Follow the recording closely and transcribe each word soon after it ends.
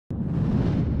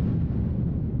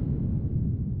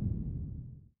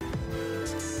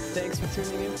Thanks for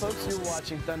tuning in, folks. You're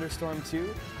watching Thunderstorm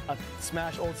 2, a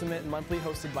Smash Ultimate Monthly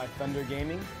hosted by Thunder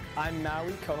Gaming. I'm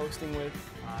Maui, co-hosting with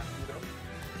Udo.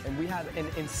 And we have an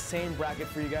insane bracket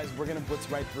for you guys. We're going to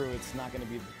blitz right through. It's not going to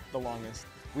be the longest.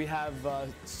 We have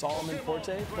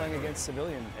SolomonForte playing against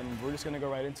Civillan, and we're just going to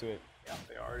go right into it. Yeah,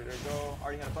 they are ready to go.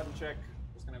 Already had a button check.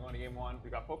 Just going to go into game one. We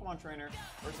got Pokemon Trainer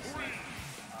versus Snake.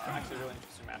 Actually, a really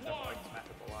interesting matchup. I like this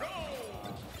matchup a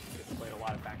lot. Get to play it a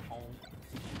lot back home.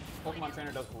 Pokemon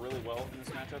Trainer does really well in this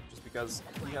matchup just because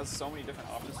he has so many different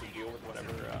options to deal with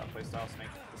whatever playstyle Snake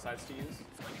decides to use.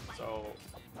 So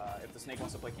if the Snake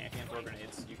wants to play Campy and throw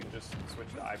grenades, you can just switch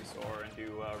to Ivysaur and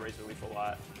do Razor Leaf a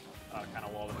lot, kind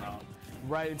of wall them out.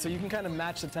 Right, so you can kind of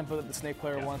match the tempo that the Snake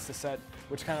player wants to set,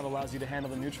 which kind of allows you to handle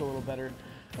the neutral a little better.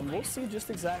 And we'll see just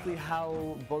exactly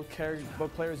how both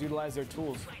players utilize their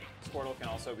tools. Squirtle can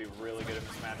also be really good in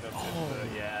this matchup.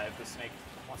 If the Snake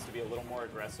wants to be a little more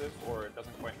aggressive or it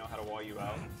doesn't quite know how to wall you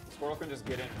out, Squirtle can just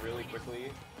get in really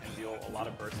quickly and deal a lot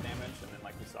of burst damage, and then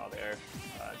like we saw there,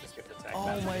 just get the tech.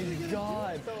 Oh my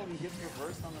god! He gets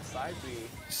reversed on the side B.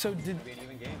 So did be an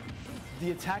even game.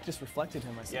 The attack just reflected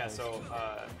him, I suppose. Yeah, so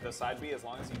the side B, as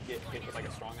long as you get hit with like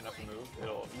a strong enough move,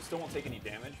 you still won't take any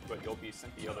damage, but you'll be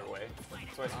sent the other way.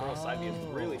 So Squirtle side B is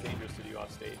really dangerous to do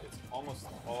off stage. It's almost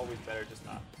always better just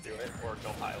not do it or go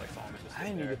high like Solomon just did.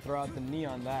 I need to throw out the knee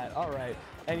on that. All right.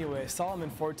 Anyway,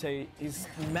 SolomonForte, he's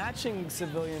matching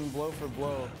Civillan blow for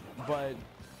blow, but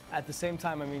at the same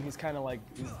time, I mean, he's kind of like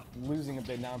he's losing a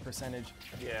bit now in percentage.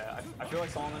 Yeah, I feel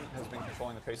like Solomon has been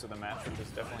controlling the pace of the match, which is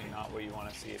definitely not what you want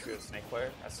to see if you're a Snake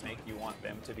player. As Snake, you want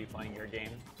them to be playing your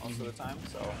game most of the time.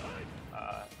 So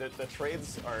the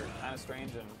trades are kind of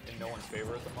strange and in no one's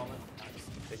favor at the moment. Just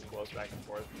taking blows back and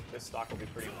forth. This stock will be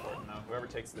pretty important though. Whoever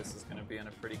takes this is going to be in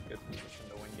a pretty good position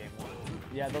to win game one.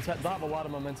 Yeah, they'll have a lot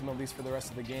of momentum at least for the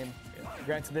rest of the game. Yeah.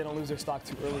 Granted, they don't lose their stock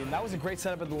too early, and that was a great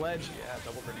setup at the ledge. Yeah,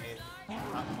 double grenade.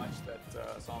 Not much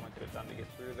that Solomon could have done to get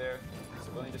through there.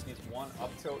 Civillan just needs one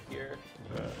up tilt here.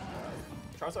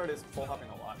 Charizard is full hopping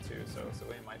a lot too, so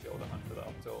Civillan might be able to hunt for the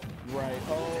up tilt. Right.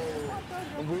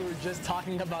 Oh, we were just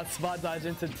talking about spot dodge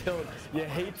into tilt. You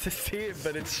hate to see it,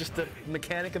 but it's just the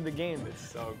mechanic of the game. It's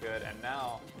so good, and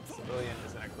now Civillan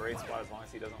is in a great spot as long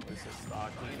as he doesn't lose his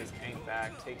stock. He can just hang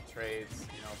back, take trades,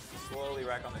 you know, slowly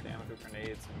rack on the damage with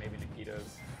grenades and maybe Nikitas.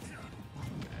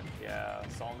 Yeah,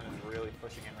 Solomon is really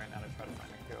pushing in right now to try to find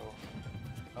a kill.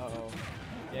 Uh-oh.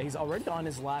 Yeah, he's already on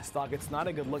his last stock. It's not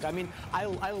a good look. I mean, I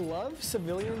love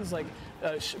Civillan's like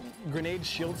grenade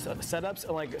shield setups,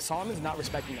 and like Solomon's not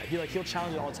respecting that. He'll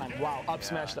challenge it all the time. Wow, up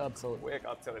smash to up tilt. Quick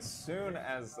up tilt. As soon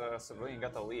as Civillan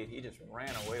got the lead, he just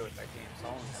ran away with that game.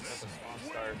 Solomon had such a strong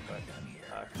start,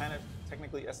 but kind of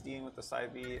technically SDing with the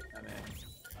side B, and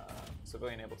then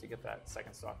Civillan able to get that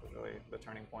second stock was really the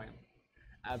turning point.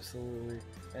 Absolutely.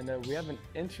 And we have an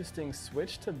interesting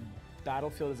switch to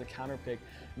Battlefield as a counter pick.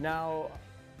 Now,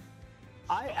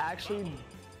 I actually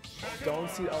don't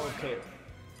see. Oh, okay.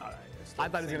 I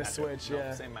thought he was going to switch. Nope,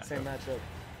 yeah, same matchup.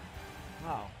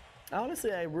 Wow. Honestly,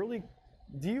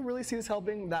 do you really see this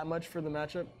helping that much for the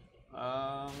matchup?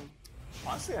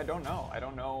 Honestly, I don't know. I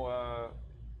don't know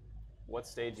what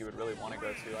stage you would really want to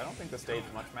go to. I don't think the stage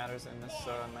much matters in this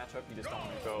matchup. You just don't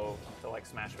want to go to like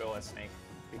Smashville as Snake,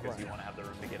 because you want to have the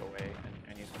room to get away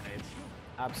and use grenades.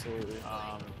 Absolutely.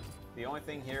 The only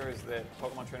thing here is that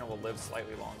Pokemon Trainer will live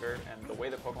slightly longer, and the way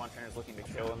that Pokemon Trainer is looking to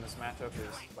kill in this matchup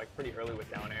is like pretty early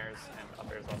with down airs and up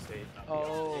airs off stage.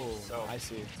 So I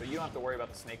see. So you don't have to worry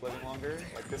about the Snake living longer.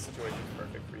 Like this situation is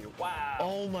perfect for you. Wow!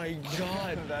 Oh my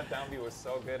god! That down B was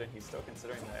so good, and he's still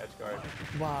considering the edge guard.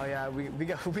 Wow, yeah,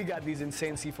 we got these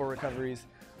insane C4 recoveries.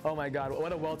 Oh my god,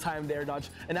 what a well-timed air dodge.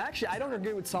 And actually, I don't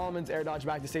agree with Solomon's air dodge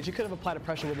back to stage. He could have applied a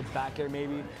pressure with a back air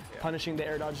maybe, punishing the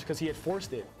air dodge because he had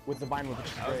forced it with the vine whip, which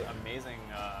is great. That was amazing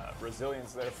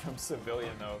resilience there from Civillan,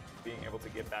 though, being able to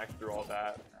get back through all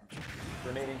that.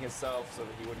 Grenading himself so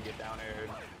that he wouldn't get down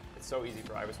aired. It's so easy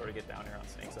for Ivysaur to get down air on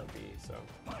Snake's up B, so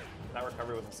that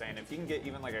recovery was insane. If he can get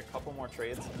even like a couple more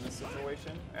trades in this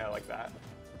situation, like that,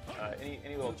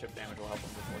 any little chip damage will help him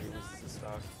before he loses his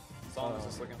stock. Solomon's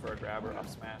just looking for a grab or up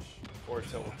smash or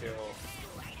tilt kill.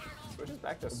 Switches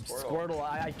back to Squirtle.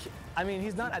 Squirtle, I mean,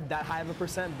 he's not at that high of a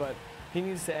percent, but he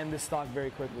needs to end this stock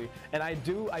very quickly. And I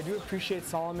do appreciate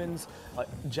Solomon's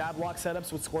jab lock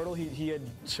setups with Squirtle. He had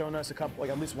shown us a couple, like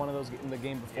at least one of those in the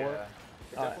game before.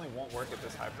 It definitely won't work at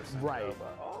this high percent. Right. Though,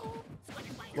 but, oh,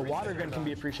 The water gun can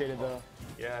be appreciated though.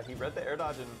 Yeah, he read the air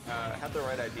dodge and had the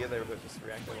right idea there, but just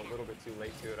reacted a little bit too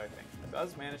late to it, I think.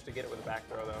 Does manage to get it with a back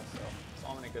throw though, so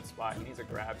Solomon in a good spot. He needs a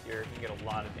grab here. He can get a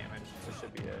lot of damage. This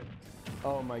should be it.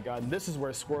 Oh my god, this is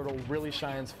where Squirtle really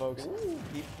shines, folks. Ooh,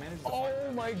 he managed to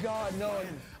Oh my god, no.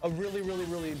 A really, really,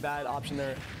 really bad option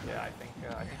there. Yeah, I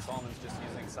think Solomon's just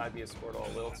using side B as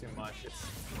Squirtle a little too much.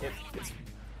 It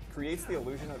creates the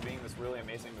illusion of being this really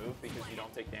amazing move because you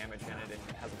don't take damage in it and it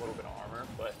has a little bit of armor,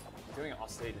 but doing it off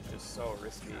stage is just so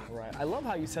risky. Right. I love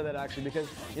how you said that actually because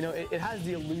you know it has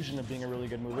the illusion of being a really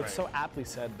good move. It's so aptly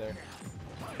said there.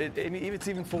 It's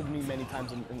even fooled me many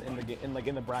times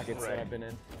in the brackets that I've been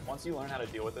in. Once you learn how to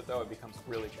deal with it, though, it becomes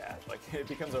really bad. Like it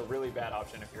becomes a really bad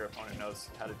option if your opponent knows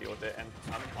how to deal with it. And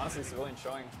I mean, honestly, Civillan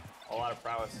showing a lot of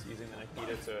prowess using the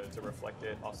Nikita to reflect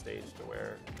it off stage to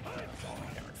where Solomon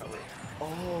can't recover.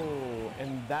 Oh,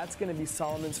 and that's going to be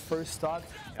Solomon's first stock.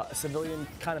 Civillan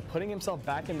kind of putting himself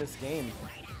back in this game.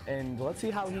 And let's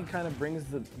see how he kind of brings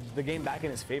the game back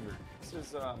in his favor. This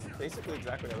is basically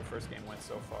exactly how the first game went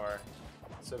so far.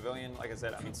 Civillan, like I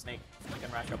said, I mean, Snake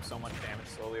can rack up so much damage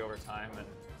slowly over time, and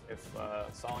if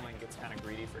Solomon gets kind of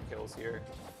greedy for kills here,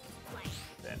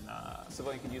 then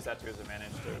Civillan can use that to his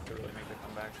advantage to really make the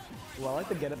comeback. Well, I like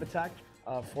the get-up attack,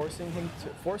 forcing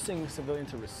Civillan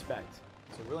to respect.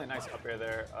 So really nice up air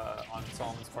there on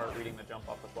Solomon's part, reading the jump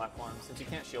off the platform. Since you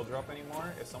can't shield drop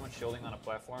anymore, if someone's shielding on a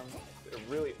platform, the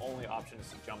really only option is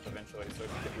to jump eventually. So if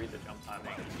you can read the jump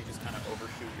timing, you just kind of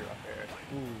overshoot your up air.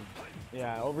 Ooh.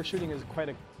 Yeah, overshooting is quite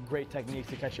a great technique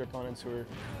to catch your opponents who are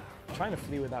trying to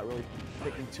flee without really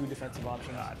picking two defensive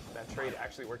options. God, that trade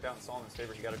actually worked out in Solomon's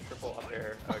favor. He got a triple up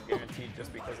air guaranteed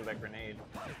just because of that grenade.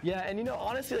 Yeah, and you know,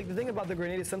 honestly, like the thing about the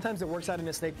grenade is sometimes it works out in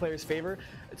a Snake player's favor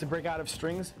to break out of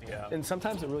strings, and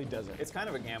sometimes it really doesn't. It's kind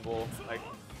of a gamble. Like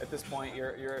at this point,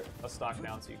 you're a stock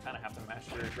down, so you kind of have to mash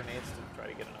your grenades to try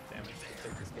to get enough damage to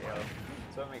take this KO.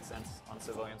 So it makes sense on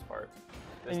Civillan's part.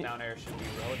 This down air should be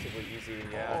relatively easy.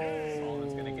 Yeah,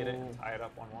 Solomon's gonna get it and tie it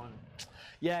up 1-1.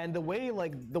 Yeah, and the way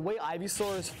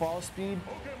Ivysaur's fall speed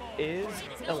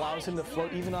allows him to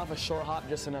float even off a short hop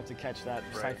just enough to catch that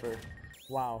Cypher.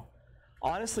 Wow.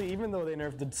 Honestly, even though they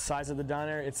nerfed the size of the down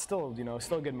air, it's still, you know,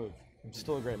 still a good move. It's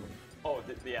still a great move. Oh,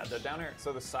 yeah, the down air.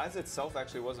 So the size itself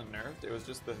actually wasn't nerfed. It was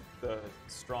just the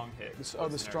strong hit. The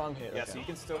strong hit. Yeah, okay. so you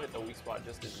can still hit the weak spot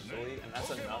just as easily, and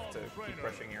that's enough to keep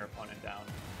pressuring your opponent down.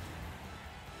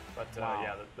 But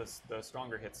yeah, the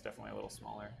stronger hit's definitely a little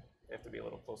smaller. You have to be a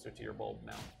little closer to your bulb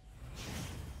now.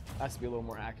 Has to be a little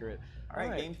more accurate. All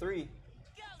right, game 3.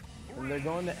 And they're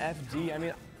going to FD. I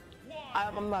mean,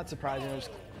 I'm not surprised. You know,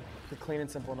 just clean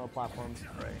and simple, no platforms.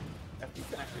 Right.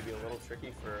 FD can actually be a little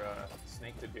tricky for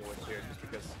Snake to deal with here, just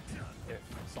because if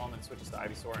Solomon switches to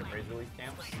Ivysaur and Razor Leaf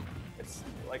camps, it's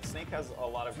like Snake has a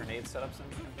lot of grenade setups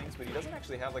and things, but he doesn't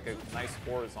actually have like a nice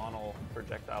horizontal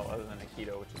projectile other than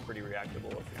Aikido, which is pretty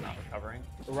reactable if you're not recovering.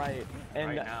 Right. And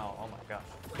right now, oh my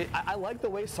gosh. I like the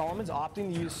way Solomon's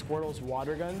opting to use Squirtle's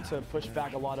water gun to push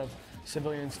back a lot of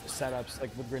Civillan's setups,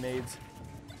 like with grenades.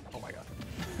 Oh my god.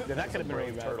 Yeah, that could have been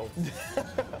really bad. Turtle.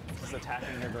 Just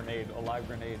attacking your grenade, a live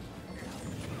grenade.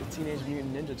 The Teenage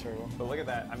Mutant Ninja Turtle. But look at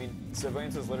that. I mean,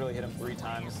 Civillan has literally hit him 3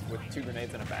 times with 2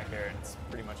 grenades and a back air, and it's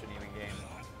pretty much an even game.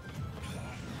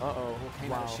 Uh-oh.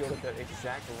 Wow. Shield at the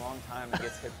exact wrong time and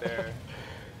gets hit there.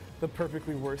 The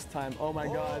perfectly worst time. Oh my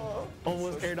god.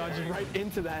 Almost air dodging right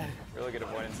into that. Really good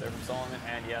avoidance there from Solomon.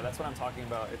 And yeah, that's what I'm talking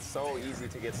about. It's so easy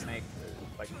to get Snake.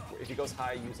 Like, if he goes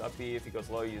high, use up B. If he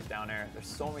goes low, use down air. There's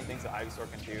so many things that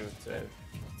Ivysaur can do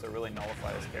to really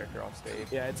nullify this character off stage.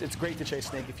 Yeah, it's great to chase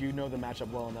Snake if you know the matchup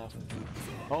well enough.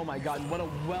 Oh my god, what a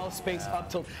well-spaced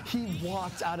up tilt. He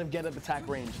walked out of get-up attack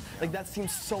range. Like, that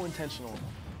seems so intentional.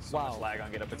 So much lag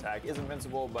on get-up attack. Is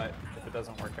invincible, but if it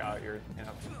doesn't work out, you're in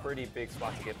a pretty big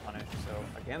spot to get punished.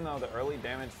 So again, though, the early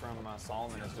damage from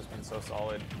Solomon has just been so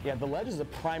solid. Yeah, the ledge is a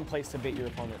prime place to bait your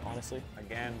opponent, honestly.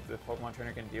 Again, the Pokemon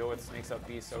trainer can deal with Snake's up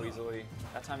B so easily.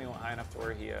 That time he went high enough to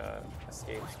where he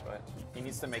escapes, but he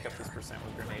needs to make up this percent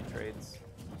with grenade trades.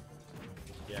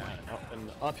 Yeah, an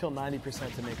uphill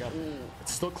 90% to make up.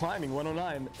 It's still climbing,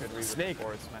 109. Good reason Snake.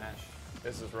 Forward smash.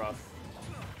 This is rough.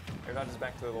 Air dodges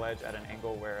back to the ledge at an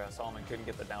angle where Solomon couldn't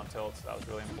get the down tilt, so that was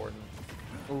really important.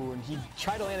 Ooh, and he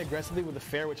tried to land aggressively with a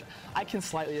fair, which I can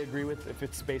slightly agree with if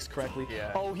it's spaced correctly.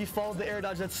 Yeah. Oh, he followed the air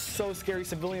dodge. That's so scary.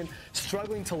 Civillan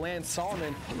struggling to land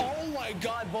Solomon. Oh my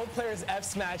god, both players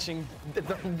F-smashing at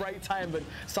the right time, but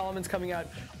Solomon's coming out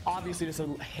obviously just a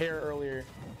hair earlier.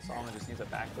 Solomon just needs a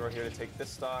back throw here to take this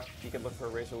stock. He can look for a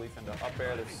Razor Leaf into up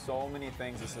air. There's so many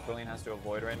things that Civillan has to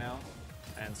avoid right now.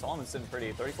 And Solomon's sitting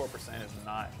pretty. 34% is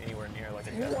not anywhere near like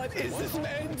a death. What is this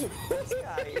man doing? This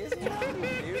guy is nuts,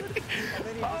 dude. And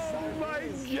then he Oh my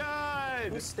god!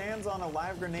 who stands on a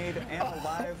live grenade and a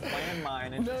live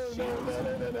landmine and just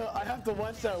No. I have to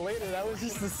watch that later. That was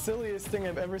just the silliest thing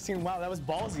I've ever seen. Wow, that was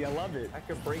ballsy. I love it. That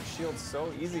could break shields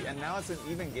so easy, and now it's an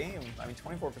even game. I mean,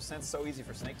 24% is so easy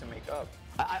for Snake to make up.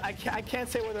 I can't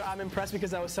say whether I'm impressed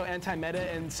because I was so anti-meta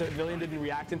and Civillan didn't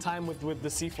react in time with the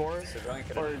C4. Civillan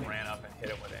could have ran up and hit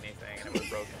him with anything, and it would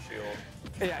have broken shield.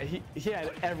 Yeah, he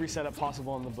had every setup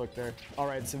possible in the book there. All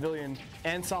right, Civillan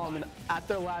and Solomon at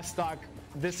their last stock.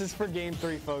 This is for game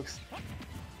 3, folks.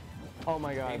 Oh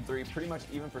my god. Game 3, pretty much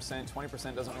even percent.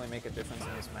 20% doesn't really make a difference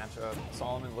in this matchup.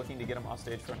 Solomon looking to get him off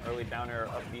stage for an early down air,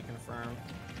 up B confirmed.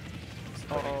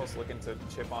 Just looking to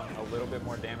chip on a little bit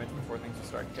more damage before things will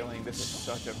start killing. This is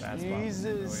such a bad spot.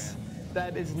 Jesus,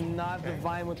 that is not the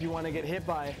Vine Whip you want to get hit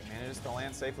by. Manages to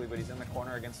land safely, but he's in the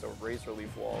corner against a raise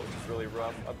relief wall, which is really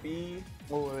rough. A B.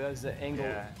 Oh, that's the angle.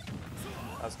 Yeah.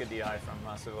 That was good DI from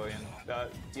Civillan.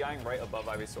 DIing right above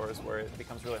Ivysaur is where it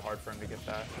becomes really hard for him to get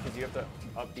that because you have to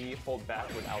up B, hold back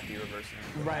without B reversing.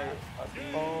 Right. B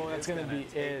Oh, that's going to be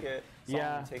it.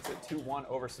 Solomon takes it 2-1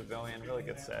 over Civillan. Really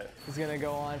good set. He's going to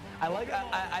go on. I like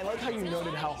how you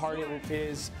noted how hard it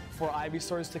is for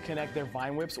Ivysaurs to connect their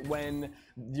Vine Whips when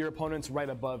your opponent's right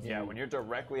above you. Yeah, when you're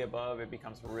directly above, it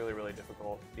becomes really, really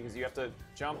difficult because you have to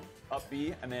jump up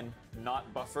B and then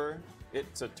not buffer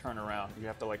it to turn around. You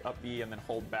have to like up B and then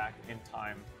hold back in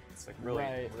time. It's like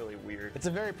really, really weird. It's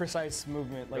a very precise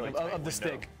movement, like really of the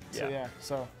stick. Yeah.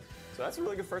 So that's a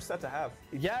really good first set to have.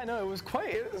 Yeah, no, it was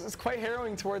quite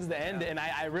harrowing towards the end, and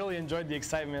I really enjoyed the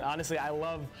excitement. Honestly, I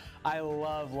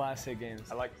love last hit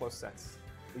games. I like close sets.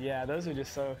 Yeah, those are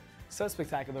just so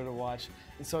spectacular to watch.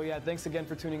 And so yeah, thanks again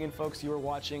for tuning in, folks. You are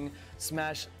watching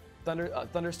Smash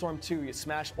Thunderstorm 2,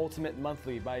 Smash Ultimate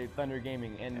Monthly by Thunder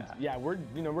Gaming, and yeah, we're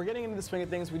getting into the swing of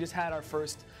things. We just had our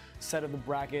first set of the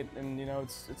bracket, and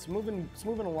it's moving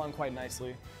along quite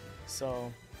nicely.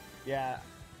 So yeah,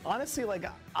 honestly, like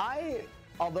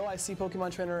although I see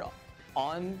Pokemon Trainer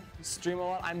on stream a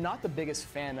lot, I'm not the biggest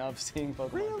fan of seeing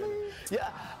Pokemon Trainer. Yeah,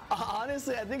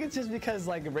 honestly, I think it's just because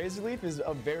like Razor Leaf is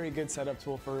a very good setup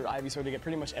tool for Ivysaur to get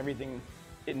pretty much everything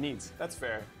it needs. That's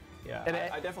fair. Yeah, and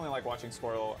I definitely like watching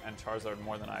Squirtle and Charizard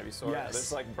more than Ivysaur. Yes.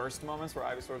 There's like burst moments where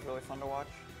Ivysaur is really fun to watch,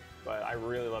 but I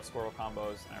really love Squirtle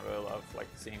combos, and I really love like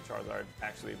seeing Charizard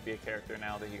actually be a character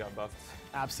now that he got buffed.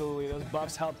 Absolutely, those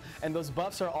buffs help, and those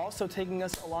buffs are also taking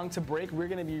us along to break. We're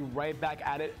going to be right back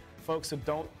at it, folks, so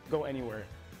don't go anywhere.